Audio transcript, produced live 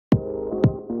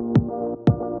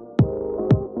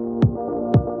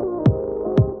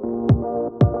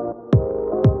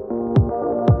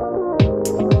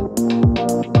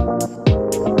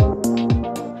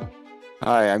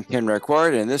Hi, I'm Ken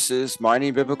Requard, and this is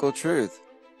Mining Biblical Truth.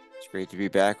 It's great to be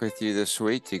back with you this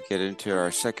week to get into our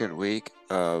second week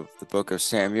of the book of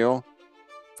Samuel,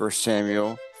 1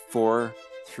 Samuel 4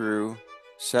 through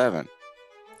 7.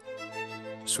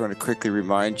 Just want to quickly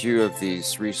remind you of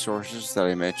these resources that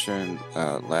I mentioned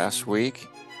last week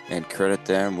and credit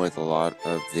them with a lot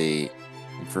of the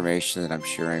information that I'm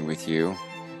sharing with you.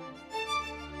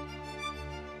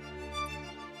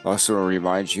 Also, want to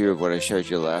remind you of what I showed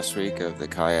you last week of the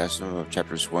chiasm of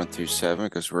chapters 1 through 7,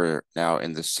 because we're now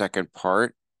in the second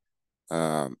part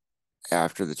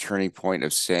after the turning point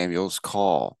of Samuel's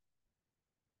call.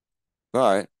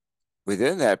 But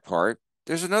within that part,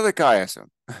 there's another chiasm.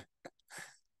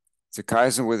 It's a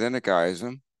chiasm within a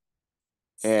chiasm.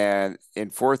 And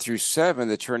in 4 through 7,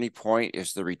 the turning point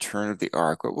is the return of the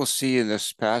ark. What we'll see in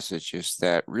this passage is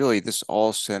that really this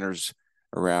all centers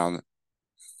around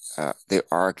the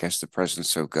ark as the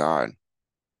presence of God.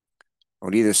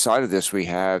 On either side of this, we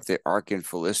have the ark in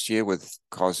Philistia with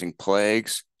causing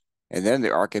plagues, and then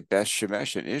the ark at Beth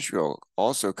Shemesh in Israel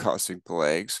also causing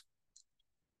plagues,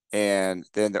 and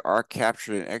then the ark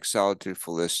captured and exiled to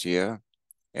Philistia,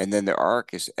 and then the ark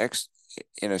is,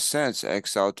 in a sense,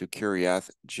 exiled to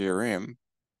Kiriath Jearim.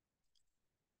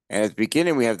 And at the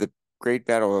beginning, we have the great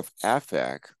battle of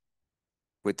Aphek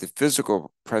with the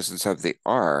physical presence of the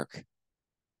ark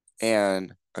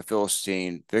and a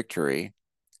Philistine victory.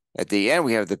 At the end,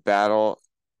 we have the battle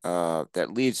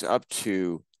that leads up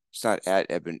to, it's not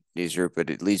at Ebenezer, but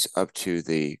it leads up to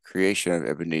the creation of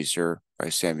Ebenezer by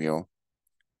Samuel.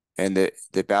 And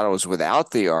the battle is without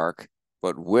the ark,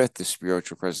 but with the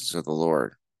spiritual presence of the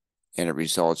Lord. And it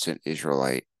results in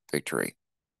Israelite victory.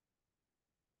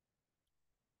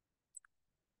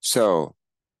 So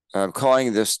I'm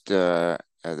calling this the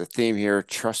theme here,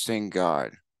 Trusting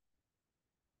God.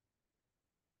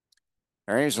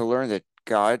 Our aim is to learn that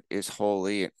God is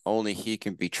holy and only He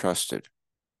can be trusted.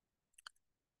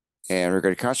 And we're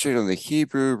going to concentrate on the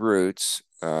Hebrew roots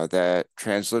that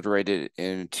transliterated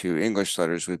into English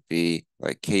letters would be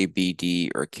like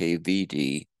KBD or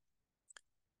KVD.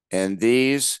 And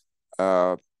these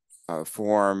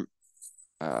form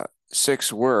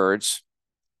 6 words,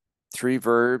 3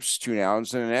 verbs, 2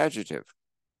 nouns, and an adjective.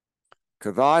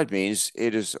 Kavod means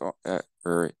it is,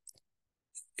 or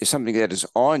is something that is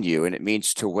on you, and it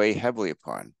means to weigh heavily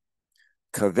upon.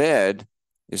 Kaved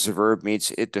is a verb,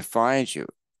 means it defines you,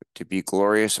 to be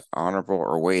glorious, honorable,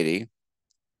 or weighty.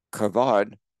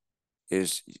 Kavod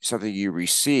is something you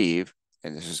receive,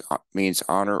 and this means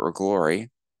honor or glory.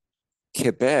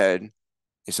 Kibed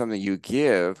is something you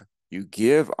give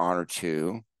honor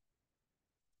to.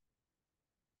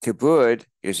 Kibud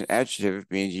is an adjective,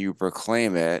 means you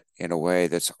proclaim it in a way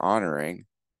that's honoring.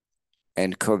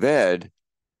 And koved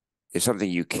is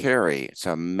something you carry. It's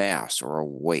a mass or a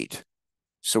weight.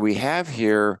 So we have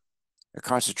here a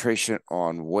concentration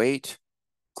on weight,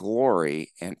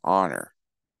 glory, and honor.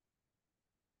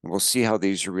 And we'll see how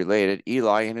these are related.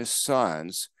 Eli and his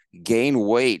sons gain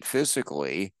weight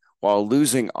physically while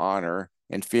losing honor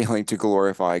and failing to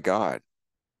glorify God.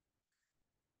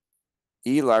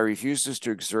 Eli refuses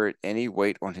to exert any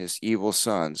weight on his evil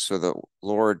sons, so the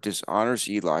Lord dishonors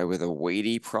Eli with a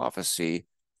weighty prophecy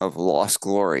of lost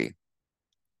glory.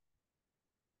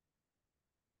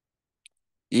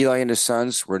 Eli and his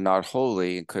sons were not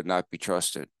holy and could not be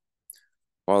trusted.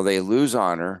 While they lose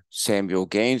honor, Samuel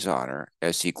gains honor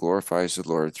as he glorifies the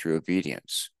Lord through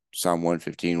obedience. Psalm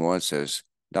 115:1 says,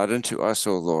 "Not unto us,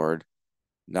 O Lord,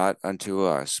 not unto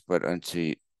us, but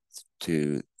unto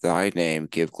thy name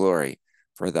give glory,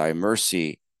 for thy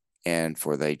mercy and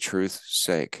for thy truth's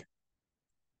sake."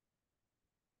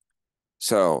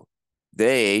 So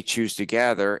they choose to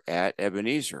gather at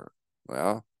Ebenezer.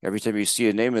 Well, every time you see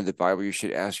a name in the Bible, you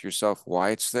should ask yourself why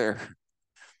it's there.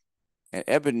 And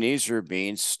Ebenezer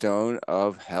means stone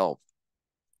of help.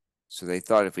 So they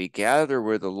thought if we gather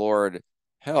where the Lord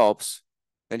helps,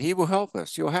 then he will help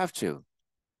us. You'll have to.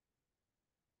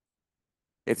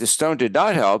 If the stone did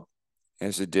not help,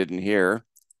 as it did in here,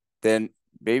 then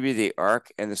maybe the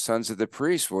ark and the sons of the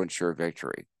priests will ensure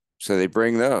victory. So they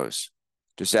bring those.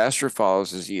 Disaster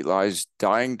follows as Eli's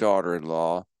dying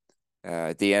daughter-in-law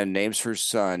at the end names her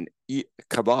son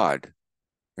Kabod.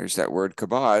 There's that word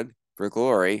Kabod for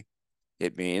glory.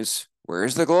 It means,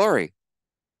 where's the glory?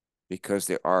 Because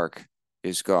the ark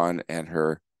is gone and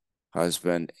her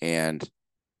husband and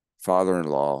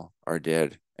father-in-law are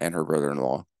dead and her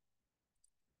brother-in-law.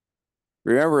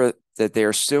 Remember that they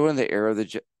are still in the era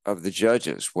of the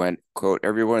judges when, quote,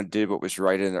 everyone did what was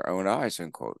right in their own eyes,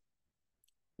 unquote.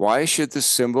 Why should the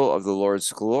symbol of the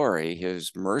Lord's glory,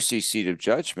 his mercy seat of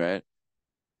judgment,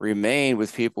 remain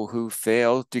with people who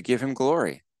fail to give him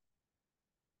glory.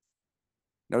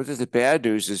 Note that the bad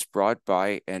news is brought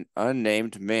by an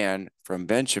unnamed man from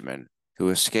Benjamin who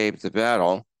escaped the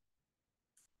battle.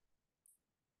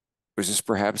 Was this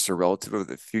perhaps a relative of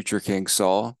the future King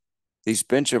Saul? These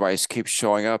Benjamites keep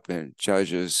showing up in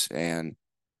Judges and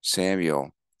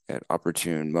Samuel at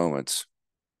opportune moments.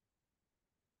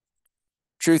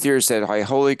 Truth here is that a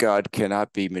holy God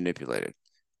cannot be manipulated.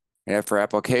 And for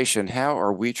application, how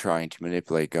are we trying to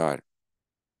manipulate God?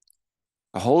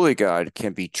 A holy God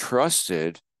can be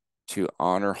trusted to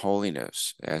honor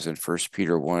holiness, as in 1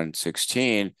 Peter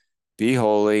 1:16, be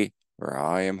holy, for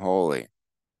I am holy.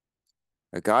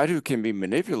 A God who can be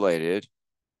manipulated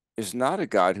is not a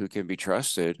God who can be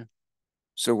trusted.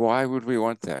 So why would we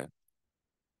want that?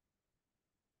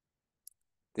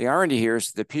 The irony here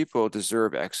is that the people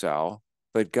deserve exile,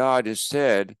 but God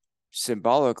instead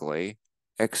symbolically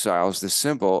exiles the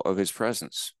symbol of his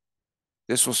presence.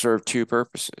 This will serve two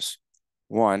purposes.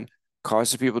 One,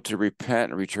 cause the people to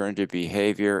repent and return to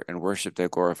behavior and worship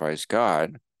that glorifies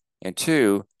God. And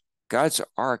two, God's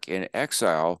ark in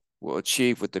exile will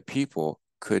achieve what the people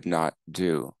could not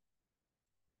do.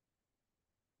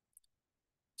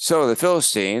 So the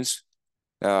Philistines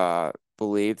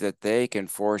believe that they can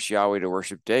force Yahweh to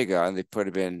worship Dagon. They put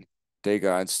him in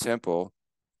Dagon's temple.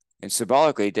 And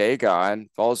symbolically, Dagon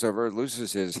falls over,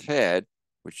 loses his head,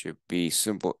 which should be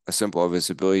a symbol of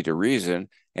his ability to reason,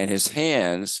 and his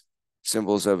hands,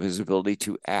 symbols of his ability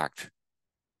to act.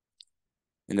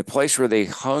 In the place where they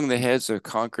hung the heads of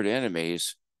conquered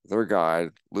enemies, their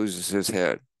God loses his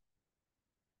head.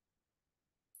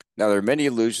 Now, there are many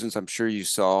allusions I'm sure you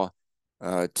saw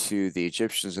to the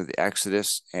Egyptians of the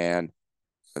Exodus, and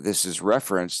this is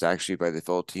referenced actually by the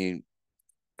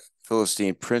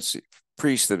Philistine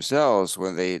priests themselves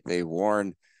when they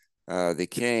warned the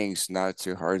kings not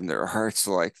to harden their hearts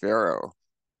like Pharaoh.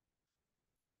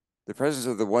 The presence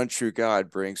of the one true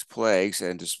God brings plagues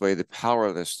and display the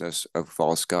powerlessness of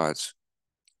false gods.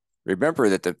 Remember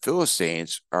that the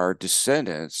Philistines are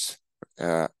descendants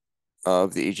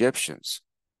of the Egyptians.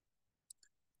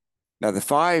 Now, the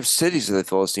 5 cities of the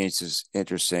Philistines is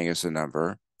interesting as a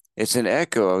number. It's an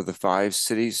echo of the 5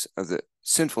 cities of the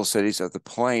sinful cities of the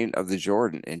plain of the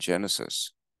Jordan in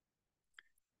Genesis,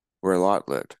 where Lot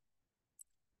lived,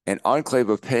 an enclave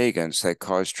of pagans that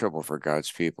caused trouble for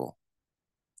God's people.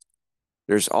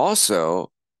 There's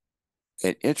also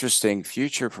an interesting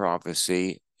future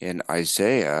prophecy in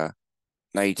Isaiah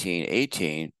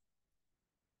 19:18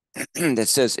 that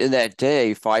says, in that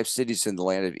day, 5 cities in the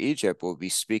land of Egypt will be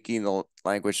speaking the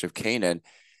language of Canaan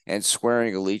and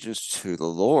swearing allegiance to the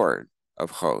Lord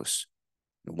of hosts.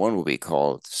 And one will be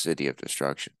called the city of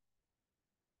destruction.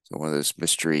 So one of those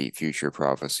mystery future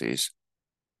prophecies.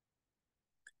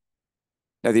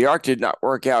 Now, the ark did not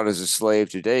work out as a slave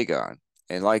to Dagon.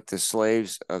 And like the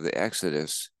slaves of the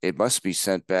Exodus, it must be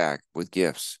sent back with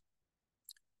gifts.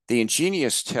 The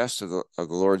ingenious test of the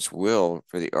Lord's will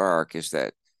for the ark is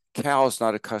that cows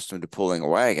not accustomed to pulling a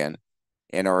wagon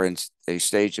and are in a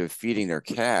stage of feeding their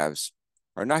calves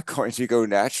are not going to go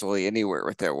naturally anywhere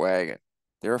with that wagon.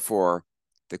 Therefore,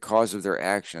 the cause of their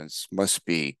actions must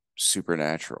be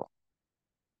supernatural.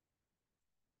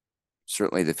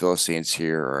 Certainly the Philistines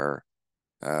here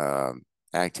are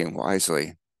acting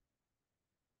wisely.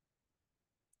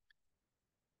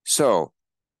 So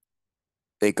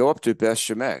they go up to Beth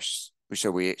Shemesh.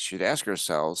 So we should ask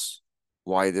ourselves,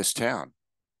 why this town?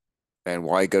 And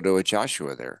why go to a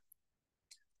Joshua there?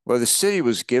 Well, the city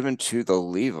was given to the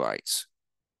Levites.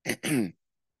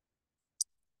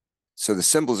 So the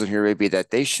symbols in here may be that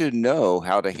they should know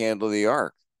how to handle the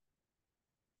ark.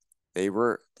 They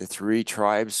were the 3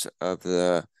 tribes of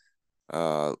the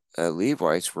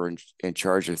Levites were in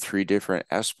charge of 3 different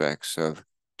aspects of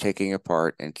taking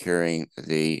apart and carrying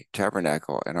the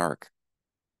tabernacle and ark.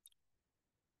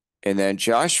 And then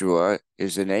Joshua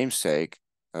is the namesake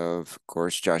of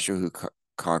course, Joshua who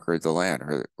conquered the land,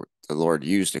 or the Lord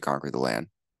used to conquer the land.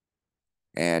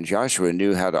 And Joshua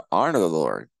knew how to honor the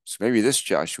Lord. So maybe this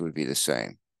Joshua would be the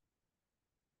same.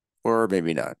 Or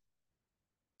maybe not.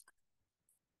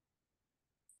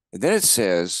 And then it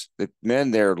says that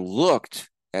men there looked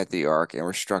at the ark and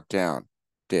were struck down,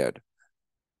 dead.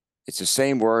 It's the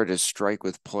same word as strike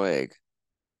with plague.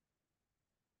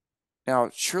 Now,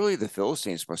 surely the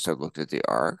Philistines must have looked at the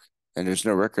ark, and there's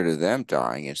no record of them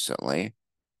dying instantly.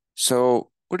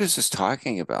 So what is this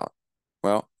talking about?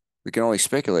 Well, we can only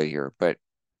speculate here, but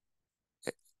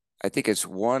I think it's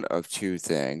one of 2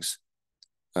 things.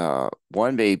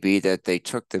 One may be that they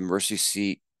took the mercy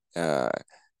seat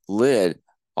lid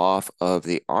off of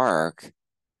the ark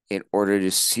in order to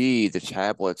see the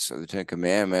tablets of the Ten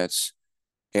Commandments,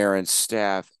 Aaron's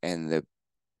staff, and the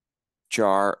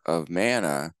jar of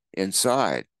manna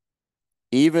inside.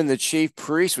 Even the chief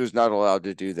priest was not allowed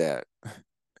to do that.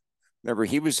 Remember,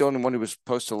 he was the only one who was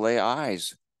supposed to lay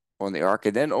eyes on the ark,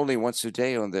 and then only once a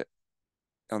day on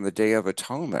the Day of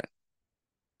Atonement.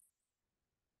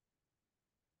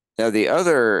 Now, the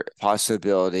other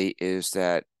possibility is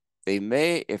that they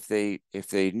may, if they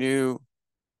knew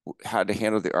how to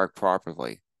handle the ark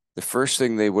properly, the first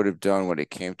thing they would have done when it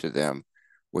came to them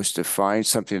was to find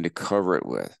something to cover it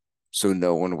with, so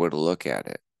no one would look at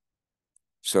it.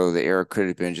 So the error could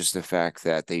have been just the fact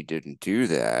that they didn't do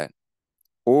that,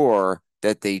 or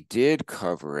that they did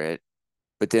cover it,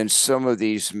 but then some of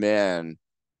these men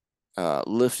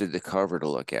lifted the cover to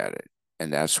look at it,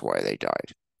 and that's why they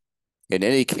died. In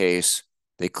any case,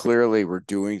 they clearly were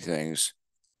doing things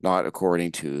not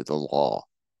according to the law.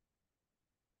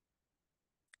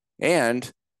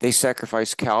 And they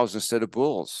sacrificed cows instead of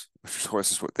bulls, which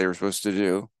was what they were supposed to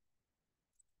do.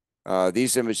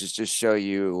 These images just show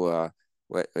you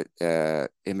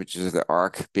images of the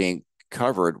ark being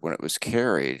covered when it was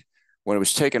carried. When it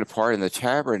was taken apart in the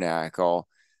tabernacle,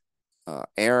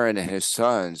 Aaron and his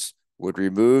sons would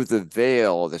remove the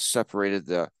veil that separated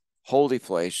the holy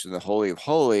place from the Holy of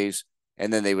Holies,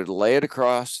 and then they would lay it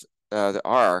across the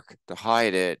ark to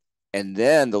hide it, and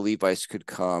then the Levites could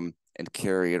come and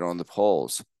carry it on the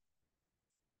poles.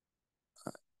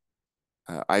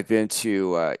 I've been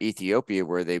to Ethiopia,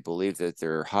 where they believe that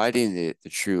they're hiding the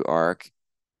true ark,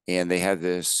 and they have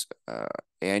this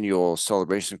annual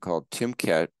celebration called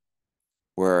Timket,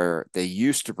 where they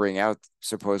used to bring out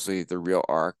supposedly the real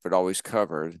ark, but always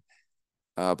covered.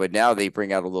 But now they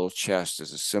bring out a little chest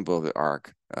as a symbol of the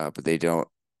ark, but they don't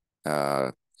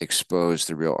expose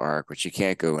the real ark, which you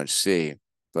can't go and see.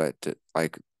 But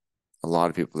like a lot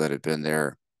of people that have been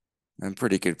there, I'm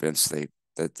pretty convinced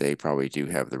that they probably do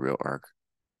have the real ark.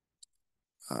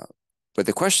 But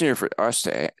the question here for us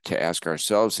to ask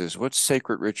ourselves is, what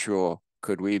sacred ritual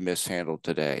could we mishandle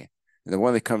today? And the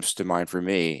one that comes to mind for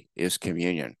me is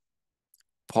communion.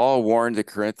 Paul warned the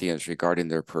Corinthians regarding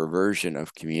their perversion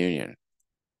of communion.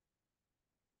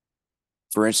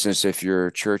 For instance, if your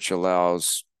church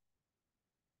allows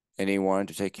anyone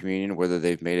to take communion, whether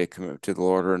they've made a commitment to the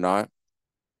Lord or not,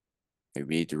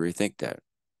 maybe need to rethink that.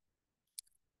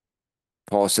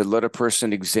 Paul said, let a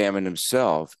person examine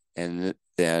himself and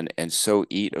so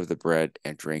eat of the bread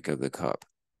and drink of the cup.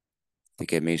 I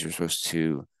think it means we're supposed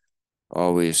to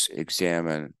always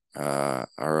examine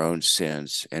our own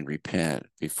sins and repent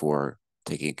before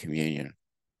taking communion.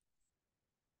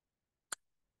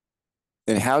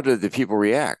 And how did the people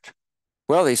react?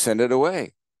 Well, they sent it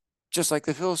away, just like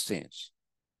the Philistines.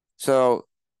 So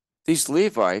these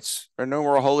Levites are no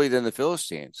more holy than the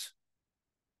Philistines.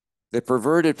 The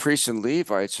perverted priests and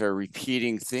Levites are a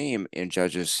repeating theme in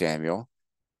Judges Samuel,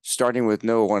 starting with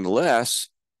no one less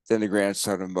than the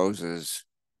grandson of Moses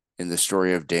in the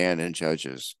story of Dan and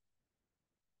Judges.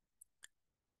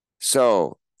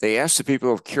 So they asked the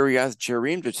people of Kiriath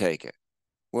Jearim to take it.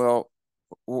 Well,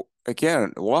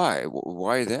 again, why?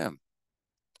 Why them?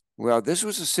 Well, this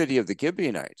was a city of the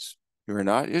Gibeonites, who are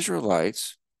not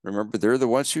Israelites. Remember, they're the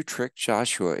ones who tricked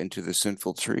Joshua into the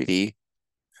sinful treaty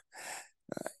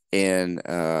in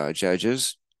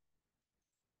Judges.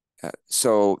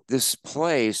 So this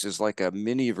place is like a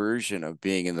mini version of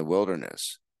being in the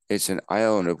wilderness. It's an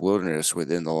island of wilderness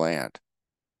within the land.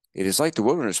 It is like the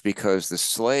wilderness because the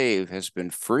slave has been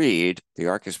freed, the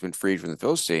ark has been freed from the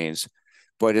Philistines,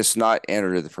 but it's not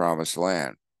entered the promised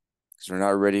land because they're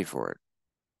not ready for it.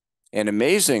 And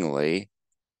amazingly,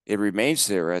 it remains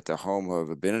there at the home of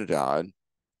Abinadab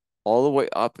all the way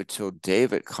up until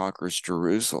David conquers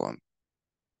Jerusalem.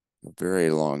 A very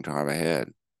long time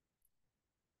ahead.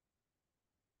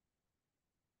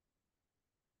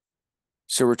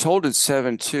 So we're told in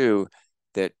 7:2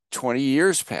 that 20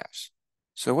 years pass.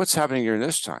 So what's happening during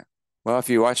this time? Well, if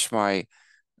you watch my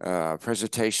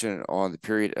presentation on the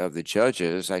period of the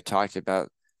judges, I talked about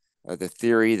the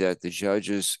theory that the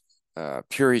judges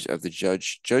periods of the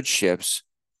judgeships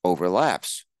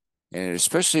overlaps, and it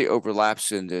especially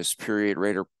overlaps in this period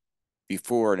right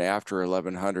before and after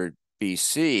 1100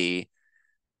 BC.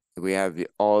 We have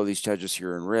all of these judges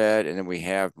here in red, and then we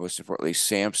have, most importantly,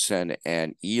 Samson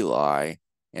and Eli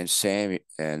and Sam,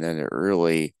 and then the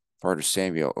early part of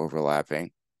Samuel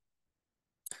overlapping.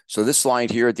 So this line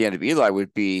here at the end of Eli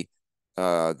would be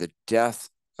the death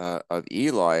of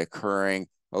Eli occurring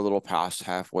a little past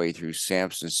halfway through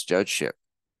Samson's judgeship.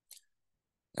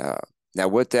 Now,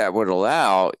 what that would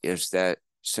allow is that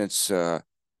since the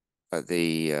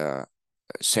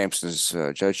Samson's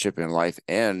judgeship in life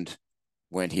end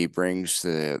when he brings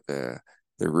the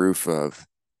roof of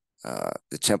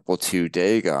the temple to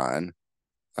Dagon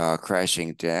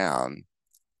crashing down.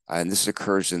 And this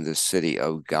occurs in the city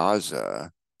of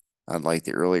Gaza, unlike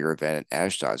the earlier event in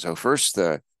Ashdod. So first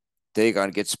the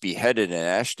Dagon gets beheaded in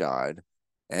Ashdod,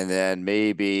 and then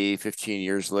maybe 15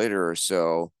 years later or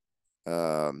so,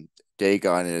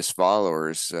 Dagon and his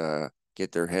followers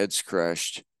get their heads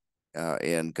crushed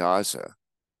in Gaza.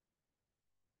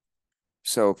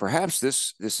 So perhaps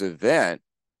this event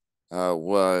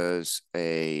was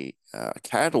a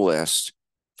catalyst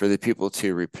for the people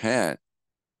to repent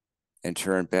and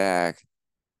turn back.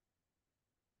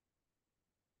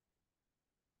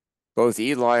 Both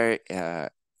Eli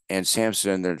and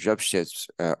Samson and their judgeships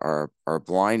are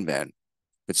blind men,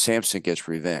 but Samson gets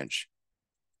revenge.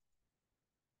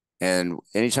 And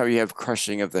anytime you have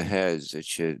crushing of the heads, it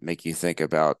should make you think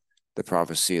about the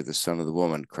prophecy of the son of the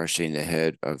woman crushing the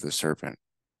head of the serpent.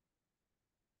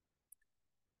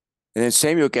 And then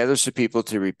Samuel gathers the people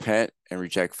to repent and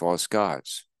reject false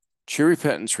gods. True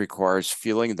repentance requires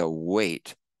feeling the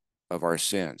weight of our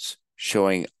sins,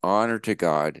 showing honor to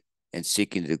God, and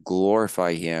seeking to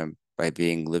glorify him by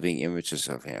being living images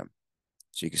of him.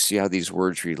 So you can see how these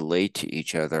words relate to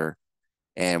each other.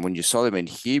 And when you saw them in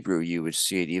Hebrew, you would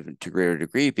see it even to greater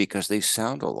degree because they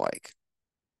sound alike.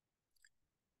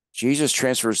 Jesus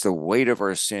transfers the weight of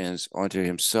our sins onto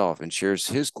himself and shares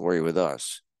his glory with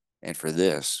us. And for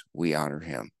this, we honor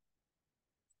him.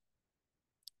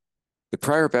 The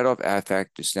prior battle of Aphek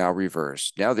is now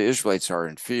reversed. Now the Israelites are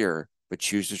in fear, but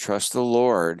choose to trust the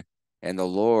Lord, and the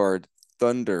Lord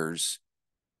thunders,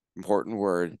 important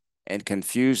word, and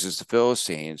confuses the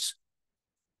Philistines,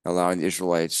 allowing the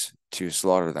Israelites to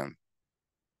slaughter them.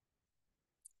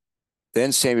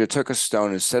 Then Samuel took a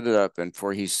stone and set it up, and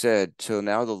for he said, "Till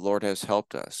now the Lord has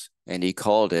helped us," and he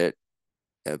called it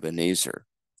Ebenezer.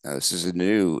 Now this is a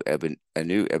new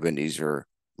Ebenezer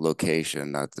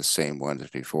location, not the same one as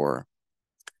before.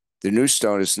 The new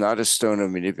stone is not a stone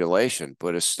of manipulation,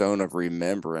 but a stone of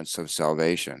remembrance of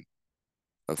salvation,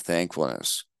 of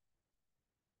thankfulness.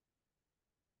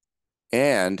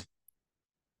 And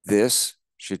this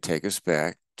should take us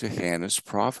back to Hannah's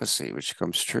prophecy, which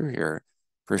comes true here.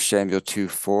 1 Samuel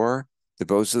 2:4, the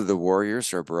bows of the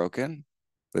warriors are broken,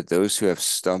 but those who have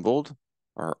stumbled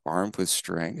are armed with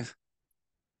strength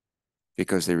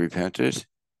because they repented.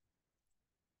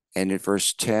 And in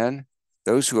verse 10,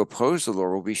 those who oppose the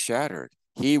Lord will be shattered.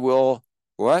 He will,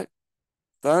 what?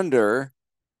 Thunder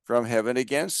from heaven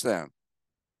against them.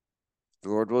 The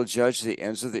Lord will judge the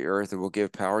ends of the earth and will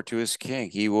give power to his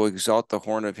king. He will exalt the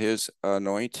horn of his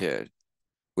anointed,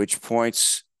 which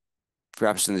points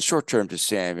perhaps in the short term to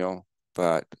Samuel,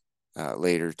 but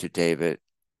later to David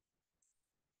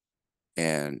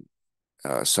and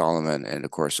Solomon, and of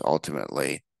course,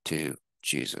 ultimately to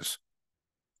Jesus.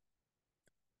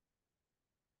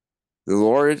 The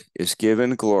Lord is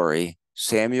given glory,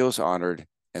 Samuel is honored,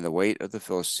 and the weight of the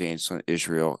Philistines on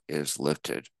Israel is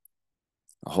lifted.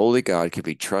 A holy God can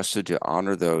be trusted to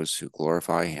honor those who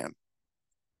glorify him.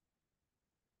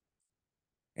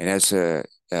 And as a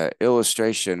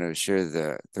illustration, I'll share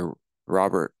the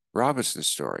Robert Robinson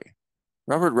story.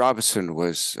 Robert Robinson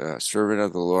was a servant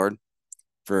of the Lord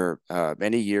for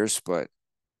many years, but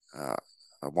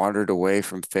wandered away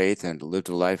from faith and lived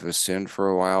a life of sin for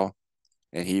a while.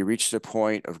 And he reached a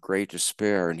point of great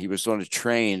despair, and he was on a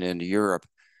train in Europe,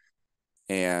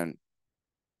 and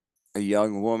a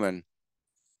young woman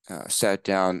sat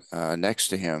down next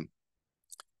to him,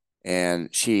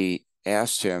 and she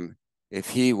asked him if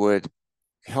he would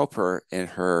help her in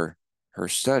her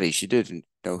study. She didn't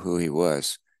know who he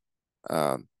was,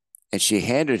 and she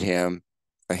handed him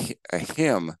a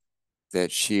hymn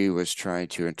that she was trying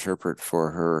to interpret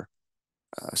for her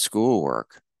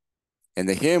schoolwork, and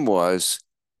the hymn was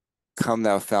 "Come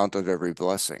Thou Fount of Every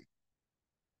Blessing,"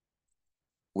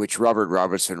 which Robert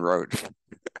Robinson wrote.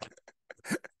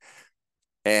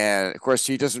 And of course,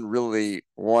 he doesn't really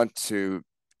want to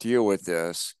deal with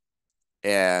this,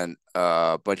 and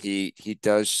but he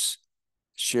does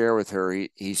share with her.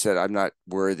 He said, "I'm not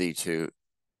worthy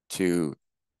to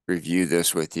review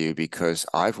this with you because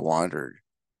I've wandered,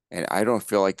 and I don't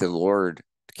feel like the Lord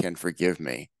can forgive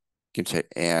me."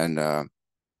 And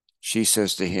she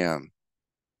says to him,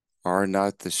 "Are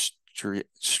not the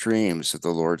streams of the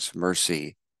Lord's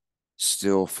mercy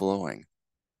still flowing?"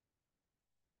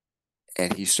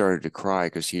 And he started to cry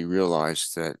because he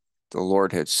realized that the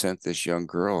Lord had sent this young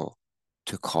girl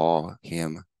to call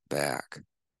him back.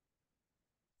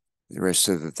 The rest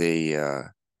of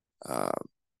the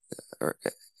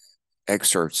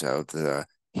excerpts of the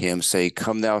Hymns say,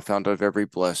 "Come thou fount of every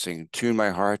blessing, tune my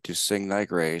heart to sing thy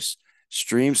grace.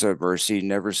 Streams of mercy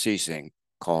never ceasing,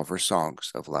 call for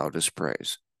songs of loudest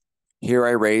praise." Here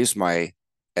I raise my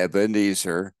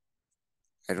Ebenezer.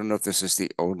 I don't know if this is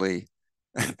the only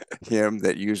hymn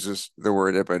that uses the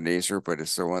word Ebenezer, but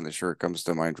it's the one that sure comes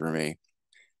to mind for me.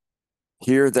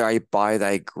 Here thy by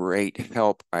thy great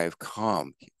help I have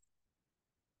come.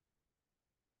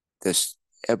 This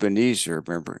Ebenezer,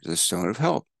 remember, the stone of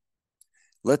help.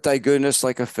 Let thy goodness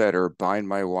like a fetter bind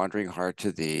my wandering heart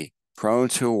to thee. Prone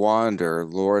to wander,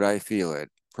 Lord, I feel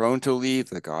it. Prone to leave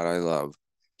the God I love.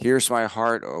 Here's my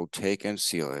heart, oh, take and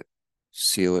seal it.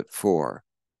 Seal it for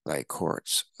thy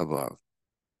courts above.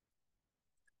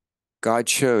 God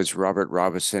chose Robert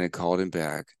Robinson and called him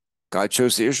back. God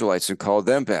chose the Israelites and called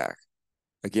them back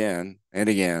again and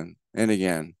again and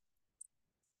again.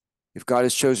 If God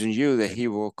has chosen you, then he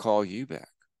will call you back.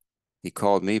 He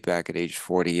called me back at age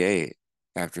 48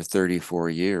 after 34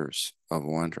 years of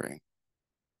wandering.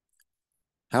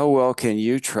 How well can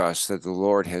you trust that the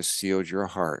Lord has sealed your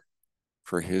heart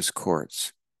for his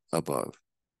courts above?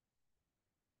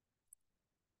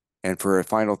 And for a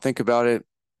final think about it,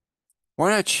 why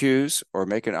not choose or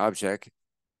make an object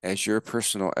as your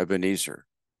personal Ebenezer,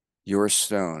 your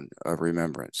stone of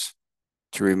remembrance,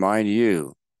 to remind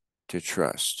you to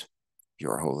trust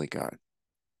your holy God?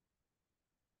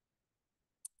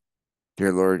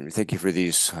 Dear Lord, we thank you for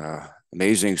these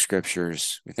amazing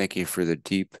scriptures. We thank you for the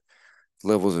deep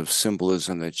levels of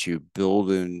symbolism that you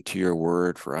build into your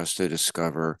word for us to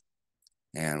discover.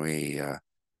 And we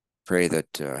pray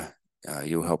that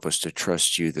you'll help us to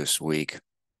trust you this week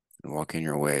and walk in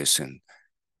your ways and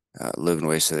live in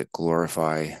ways that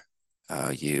glorify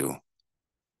you.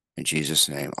 In Jesus'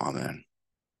 name, amen.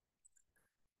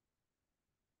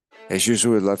 As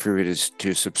usual, we'd love for you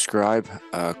to subscribe,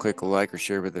 click a like or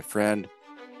share with a friend.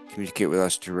 Communicate with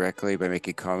us directly by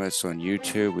making comments on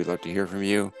YouTube. We'd love to hear from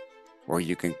you. Or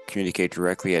you can communicate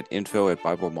directly at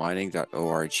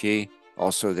info@biblemining.org.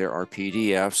 Also, there are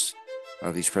PDFs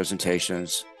of these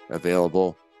presentations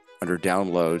available under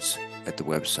downloads at the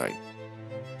website.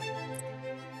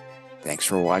 Thanks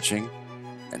for watching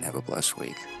and have a blessed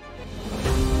week.